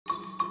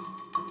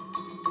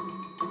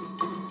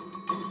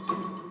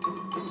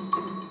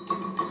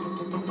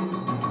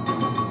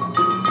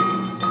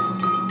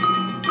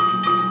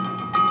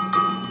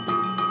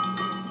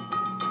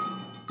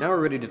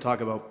ready to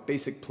talk about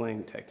basic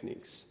playing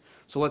techniques.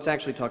 So let's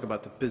actually talk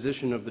about the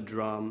position of the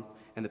drum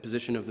and the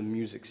position of the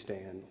music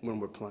stand when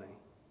we're playing.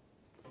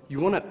 You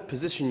want to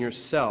position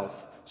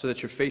yourself so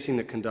that you're facing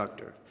the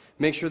conductor.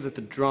 Make sure that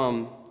the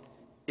drum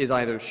is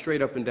either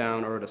straight up and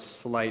down or at a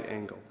slight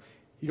angle.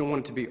 You don't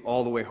want it to be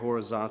all the way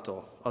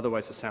horizontal,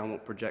 otherwise the sound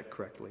won't project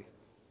correctly.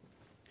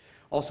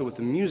 Also, with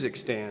the music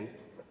stand,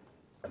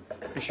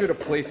 be sure to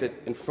place it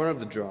in front of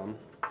the drum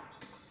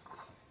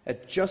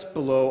at just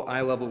below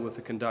eye level with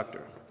the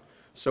conductor.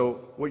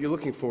 So what you're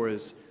looking for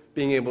is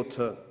being able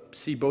to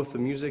see both the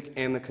music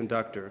and the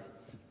conductor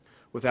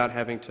without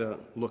having to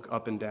look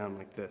up and down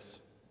like this.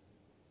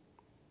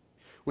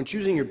 When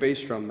choosing your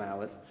bass drum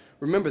mallet,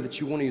 remember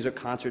that you want to use a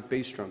concert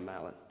bass drum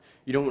mallet.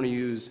 You don't want to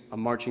use a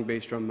marching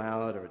bass drum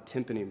mallet or a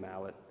timpani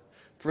mallet.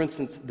 For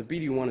instance, the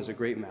BD1 is a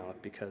great mallet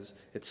because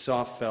it's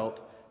soft felt,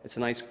 it's a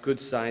nice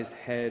good-sized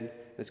head,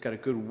 and it's got a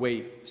good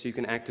weight so you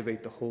can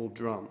activate the whole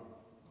drum.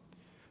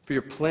 For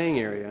your playing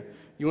area,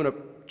 you want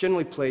to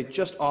generally play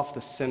just off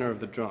the center of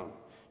the drum.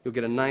 You'll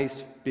get a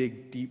nice,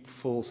 big, deep,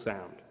 full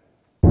sound.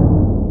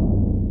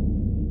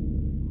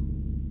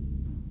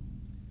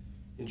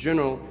 In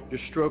general, your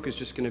stroke is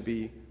just going to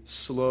be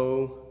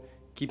slow,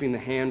 keeping the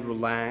hand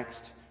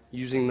relaxed,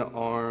 using the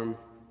arm,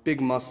 big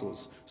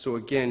muscles. So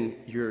again,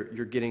 you're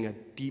getting a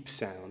deep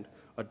sound,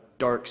 a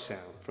dark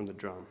sound from the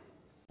drum.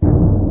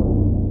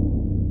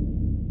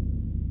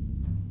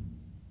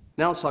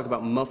 Now let's talk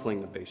about muffling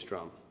the bass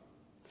drum.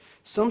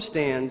 Some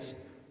stands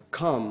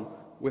come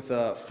with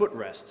a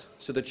footrest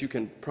so that you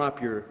can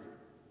prop your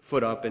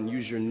foot up and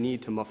use your knee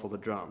to muffle the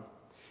drum.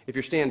 If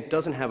your stand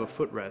doesn't have a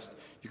footrest,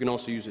 you can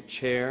also use a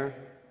chair,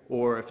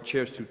 or if the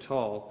chair is too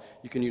tall,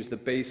 you can use the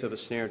base of a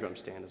snare drum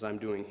stand, as I'm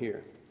doing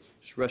here.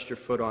 Just rest your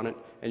foot on it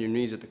and your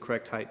knees at the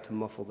correct height to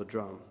muffle the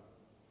drum.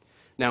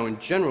 Now, in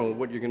general,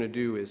 what you're going to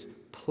do is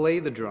play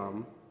the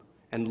drum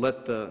and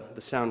let the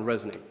sound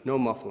resonate, no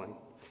muffling,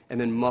 and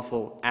then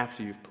muffle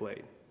after you've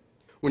played.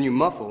 When you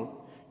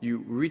muffle,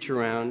 you reach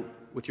around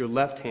with your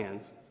left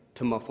hand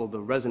to muffle the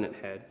resonant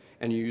head,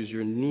 and you use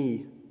your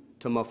knee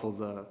to muffle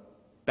the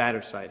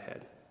batter side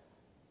head.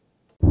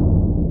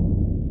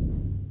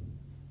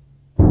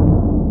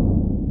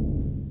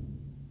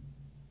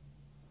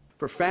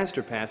 For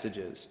faster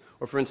passages,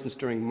 or for instance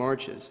during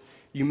marches,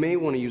 you may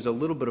want to use a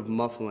little bit of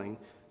muffling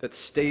that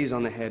stays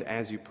on the head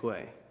as you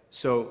play.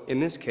 So in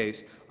this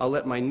case, I'll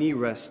let my knee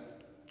rest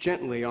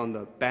gently on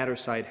the batter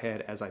side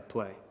head as I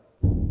play.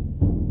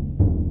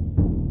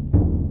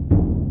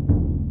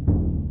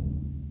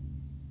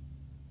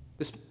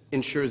 This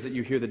ensures that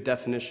you hear the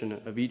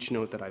definition of each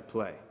note that I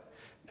play.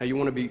 Now you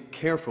want to be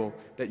careful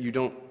that you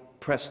don't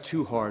press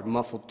too hard,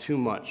 muffle too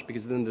much,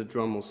 because then the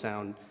drum will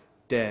sound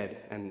dead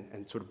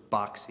and sort of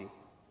boxy.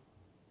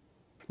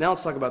 Now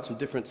let's talk about some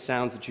different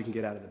sounds that you can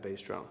get out of the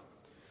bass drum.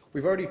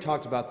 We've already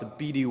talked about the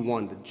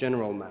BD1, the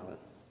general mallet.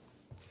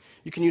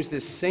 You can use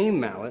this same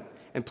mallet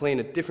and play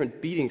in a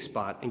different beating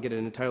spot and get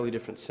an entirely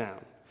different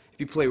sound. If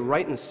you play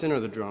right in the center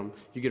of the drum,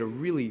 you get a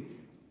really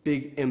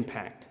big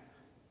impact.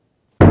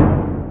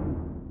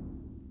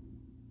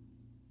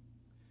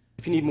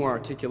 If you need more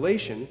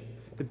articulation,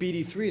 the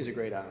BD3 is a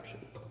great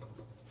option.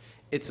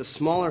 It's a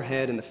smaller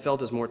head and the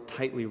felt is more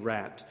tightly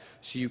wrapped,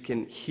 so you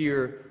can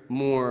hear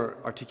more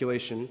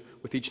articulation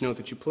with each note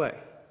that you play.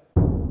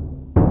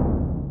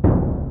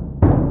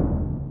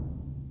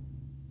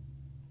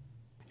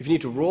 If you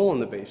need to roll on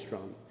the bass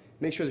drum,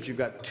 make sure that you've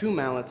got two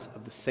mallets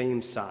of the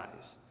same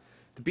size.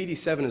 The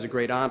BD7 is a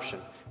great option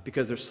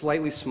because they're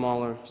slightly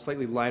smaller,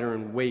 slightly lighter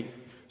in weight,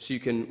 so you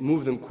can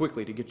move them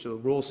quickly to get to the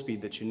roll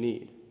speed that you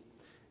need.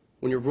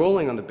 When you're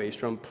rolling on the bass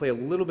drum, play a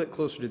little bit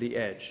closer to the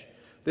edge.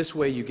 This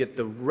way you get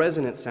the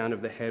resonant sound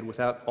of the head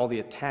without all the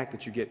attack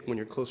that you get when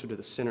you're closer to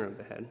the center of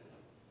the head.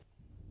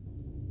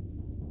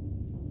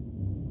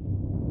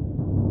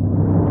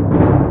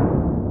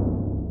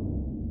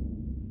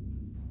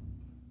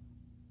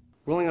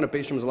 Rolling on a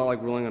bass drum is a lot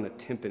like rolling on a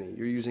timpani.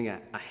 You're using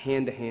a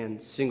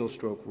hand-to-hand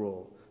single-stroke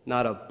roll,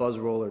 not a buzz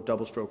roll or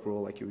double-stroke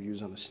roll like you would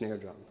use on a snare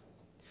drum.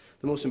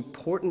 The most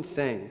important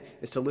thing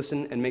is to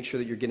listen and make sure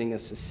that you're getting a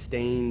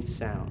sustained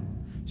sound.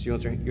 So you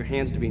want your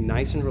hands to be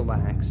nice and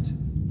relaxed.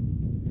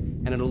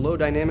 And at a low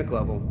dynamic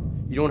level,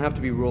 you don't have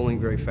to be rolling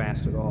very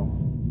fast at all.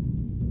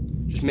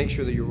 Just make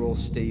sure that your roll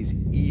stays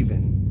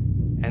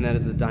even, and that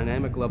as the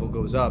dynamic level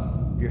goes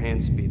up, your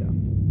hands speed up.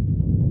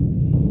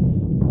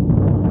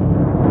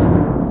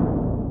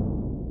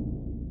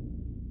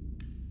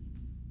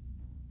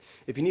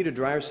 If you need a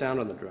drier sound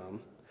on the drum,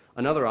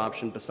 another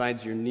option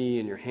besides your knee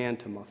and your hand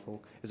to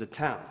muffle is a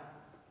towel.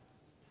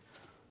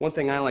 One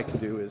thing I like to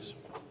do is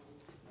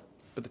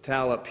put the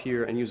towel up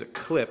here and use a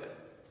clip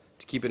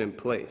to keep it in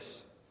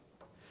place.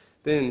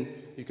 Then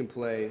you can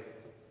play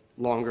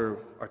longer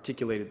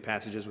articulated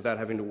passages without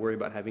having to worry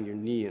about having your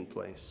knee in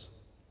place.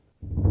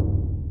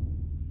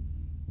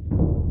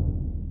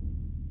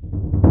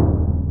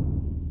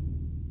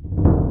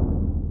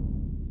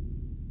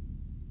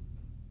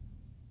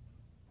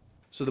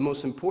 So the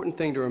most important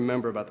thing to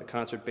remember about the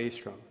concert bass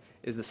drum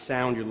is the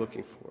sound you're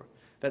looking for.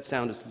 That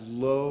sound is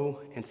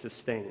low and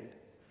sustained.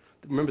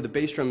 Remember, the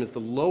bass drum is the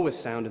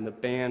lowest sound in the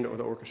band or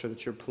the orchestra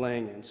that you're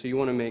playing in, so you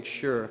want to make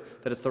sure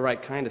that it's the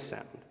right kind of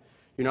sound.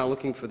 You're not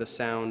looking for the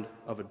sound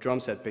of a drum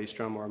set bass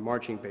drum or a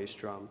marching bass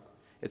drum.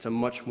 It's a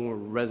much more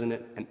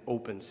resonant and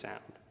open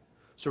sound.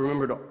 So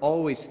remember to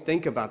always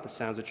think about the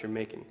sounds that you're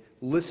making,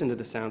 listen to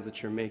the sounds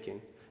that you're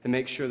making, and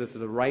make sure that they're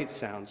the right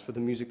sounds for the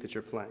music that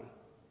you're playing.